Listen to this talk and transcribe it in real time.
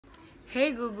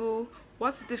Hey Google,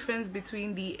 what's the difference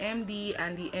between the MD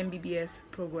and the MBBS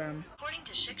program? According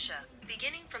to Shiksha,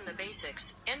 beginning from the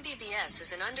basics, MBBS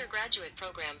is an undergraduate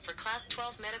program for Class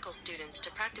 12 medical students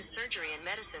to practice surgery and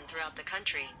medicine throughout the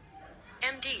country.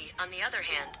 MD, on the other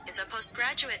hand, is a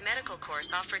postgraduate medical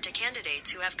course offered to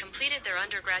candidates who have completed their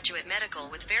undergraduate medical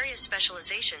with various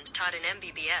specializations taught in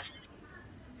MBBS.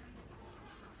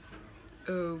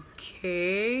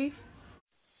 Okay.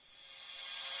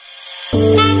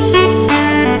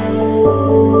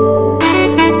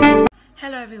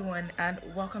 Hello everyone and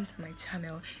welcome to my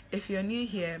channel. If you're new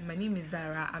here, my name is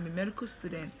Zara. I'm a medical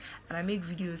student and I make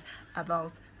videos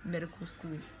about medical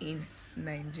school in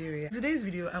Nigeria. In today's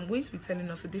video, I'm going to be telling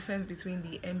us the difference between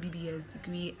the MBBS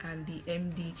degree and the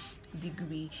MD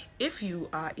degree. If you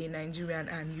are a Nigerian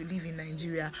and you live in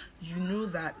Nigeria, you know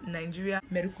that Nigeria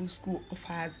Medical School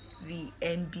offers the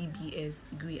MBBS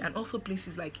degree, and also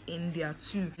places like India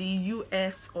too. The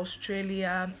US,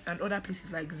 Australia and other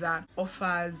places like that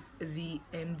offers the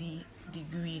MD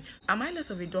degree. Am I less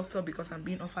of a doctor because I'm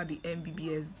being offered the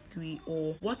MBBS degree,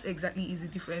 or what exactly is the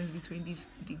difference between this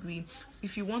degree? So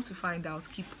if you want to find out,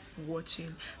 keep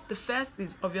watching. The first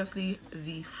is obviously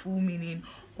the full meaning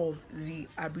of the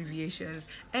abbreviations.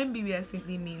 MBBS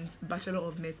simply means Bachelor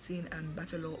of Medicine and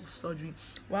Bachelor of Surgery,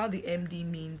 while the MD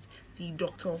means the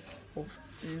Doctor of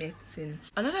Medicine.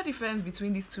 Another difference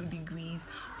between these two degrees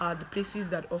are the places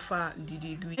that offer the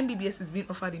degree. MBBS is being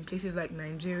offered in places like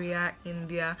Nigeria,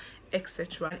 India,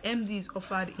 etc. And MD is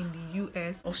offered in the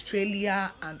US,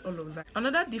 Australia and all of that.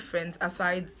 Another difference,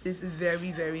 aside this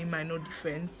very minor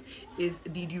difference, is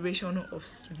the duration of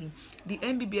study. The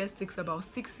MBBS takes about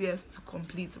 6 years to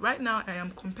complete. Right now I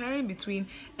am comparing between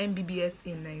MBBS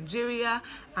in Nigeria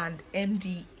and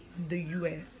MD in the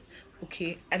US.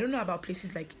 Okay, I don't know about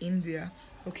places like India.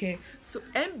 Okay, so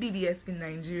MBBS in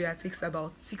Nigeria takes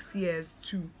about 6 years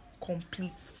to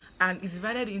complete and is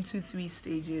divided into 3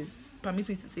 stages. Permit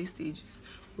me to say stages.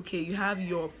 Okay, you have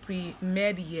your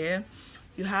pre-med year,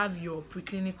 you have your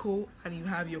preclinical, and you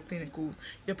have your clinical.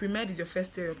 Your pre-med is your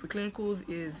first year, your preclinicals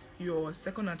is your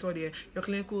second and third year, your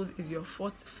clinicals is your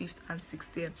 4th, 5th and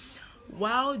 6th year,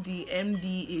 while the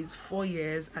MD is 4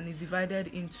 years and is divided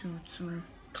into 2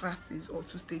 classes or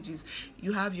 2 stages.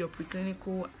 You have your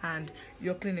preclinical and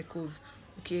your clinicals.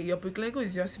 Okay, your preclinical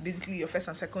is just basically your first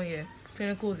and second year.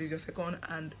 Clinicals is your second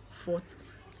and 4th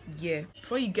year.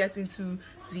 Before you get into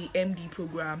the MD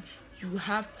program, you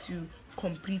have to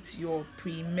complete your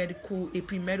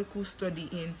pre-medical study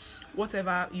in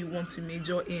whatever you want to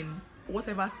major in,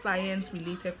 whatever science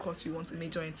related course you want to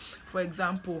major in. For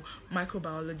example,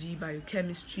 microbiology,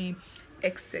 biochemistry,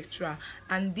 etc.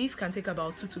 And this can take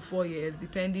about 2 to 4 years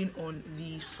depending on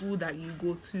the school that you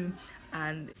go to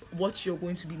and what you're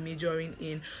going to be majoring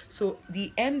in. So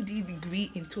the MD degree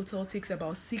in total takes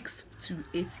about 6 to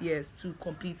 8 years to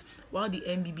complete, while the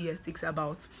MBBS takes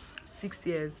about 6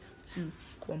 years to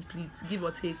complete, give or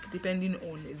take, depending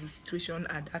on the situation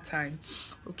at that time.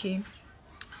 Okay,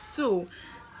 so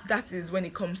that is when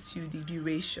it comes to the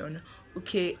duration.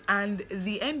 Okay, and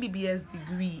the MBBS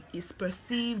degree is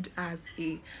perceived as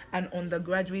an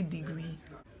undergraduate degree,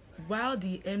 while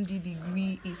the MD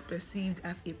degree is perceived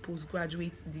as a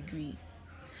postgraduate degree.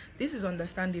 This is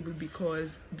understandable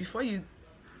because before you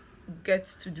get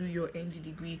to do your MD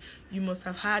degree, you must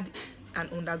have had an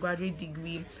undergraduate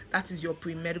degree, that is your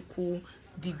pre-medical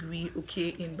degree,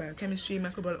 okay, in biochemistry,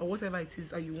 microbiology, or whatever it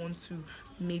is that you want to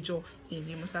major in.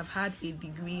 You must have had a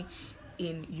degree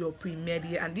in your pre-med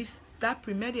year, and that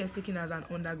pre-med year is taken as an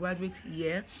undergraduate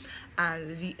year,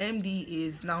 and the MD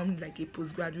is now like a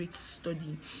postgraduate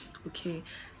study. Okay,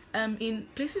 in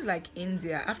places like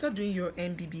India, after doing your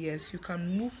MBBS, you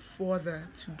can move further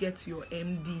to get your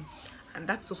MD, and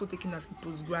that's also taken as a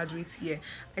postgraduate year.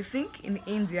 I think in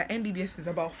India, MBBS is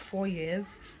about 4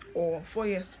 years or 4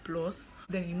 years plus.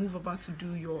 Then you move about to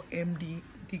do your MD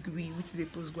degree, which is a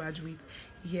postgraduate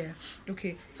year.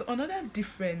 Okay, so another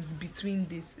difference between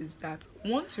this is that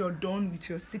once you're done with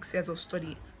your 6 years of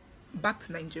study, back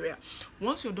to Nigeria,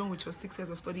 once you're done with your 6 years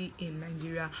of study in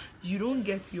Nigeria, you don't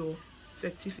get your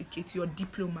certificate, your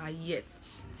diploma yet,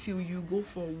 till you go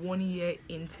for 1 year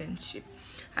internship.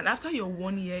 And after your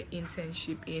 1 year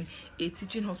internship in a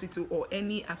teaching hospital or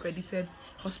any accredited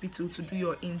hospital to do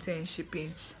your internship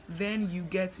in, then you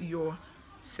get your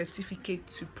certificate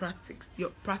to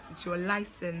practice your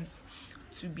license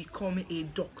to become a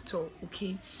doctor.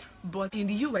 Okay, but in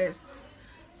the US,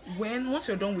 once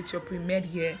you're done with your pre-med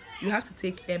year, you have to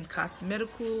take MCAT,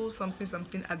 medical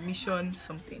something admission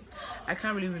something. I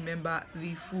can't really remember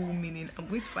the full meaning. I'm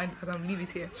going to find out and leave it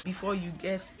here before you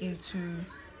get into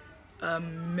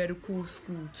medical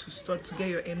school to start to get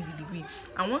your MD degree.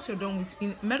 And once you're done with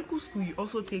in medical school, you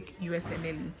also take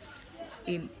usmle.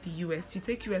 In the US, you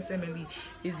take usmle,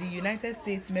 is the United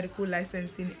States Medical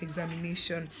Licensing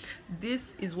Examination. This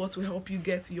is what will help you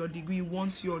get your degree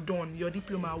once you're done, your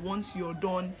diploma, once you're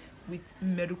done with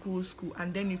medical school,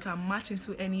 and then you can match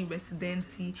into any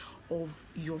residency of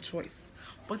your choice.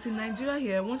 But in Nigeria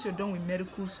here, once you're done with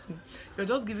medical school, you're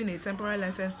just given a temporary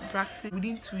license to practice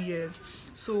within 2 years.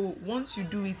 So once you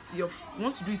do it your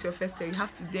first year, you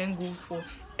have to then go for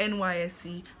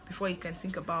NYSC before you can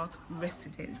think about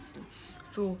residency.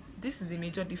 So this is the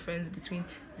major difference between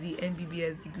the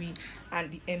MBBS degree and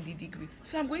the MD degree.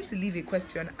 So I'm going to leave a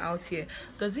question out here.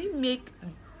 Does it make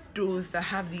those that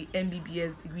have the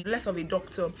MBBS degree less of a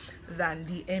doctor than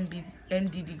the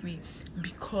MD degree?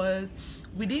 Because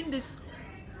within this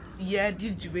year,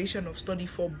 this duration of study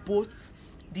for both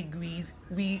degrees,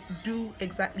 we do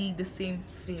exactly the same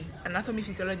thing: anatomy,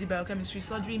 physiology, biochemistry,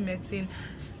 surgery, medicine,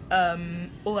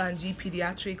 O&G,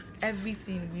 pediatrics,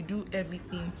 everything. We do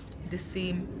everything the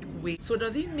same way. So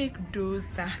does it make those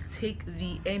that take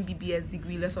the MBBS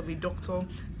degree less of a doctor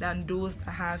than those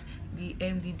that have the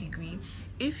MD degree?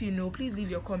 If you know, please leave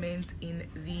your comments in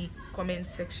the comment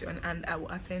section and I will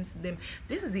attend to them.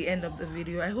 This is the end of the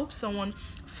video. I hope someone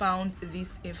found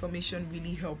this information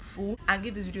really helpful, and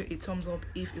give this video a thumbs up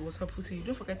if it was helpful to you.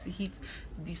 Don't forget to hit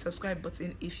the subscribe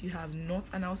button if you have not,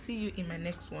 and I'll see you in my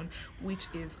next one, which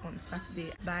is on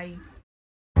Saturday. Bye.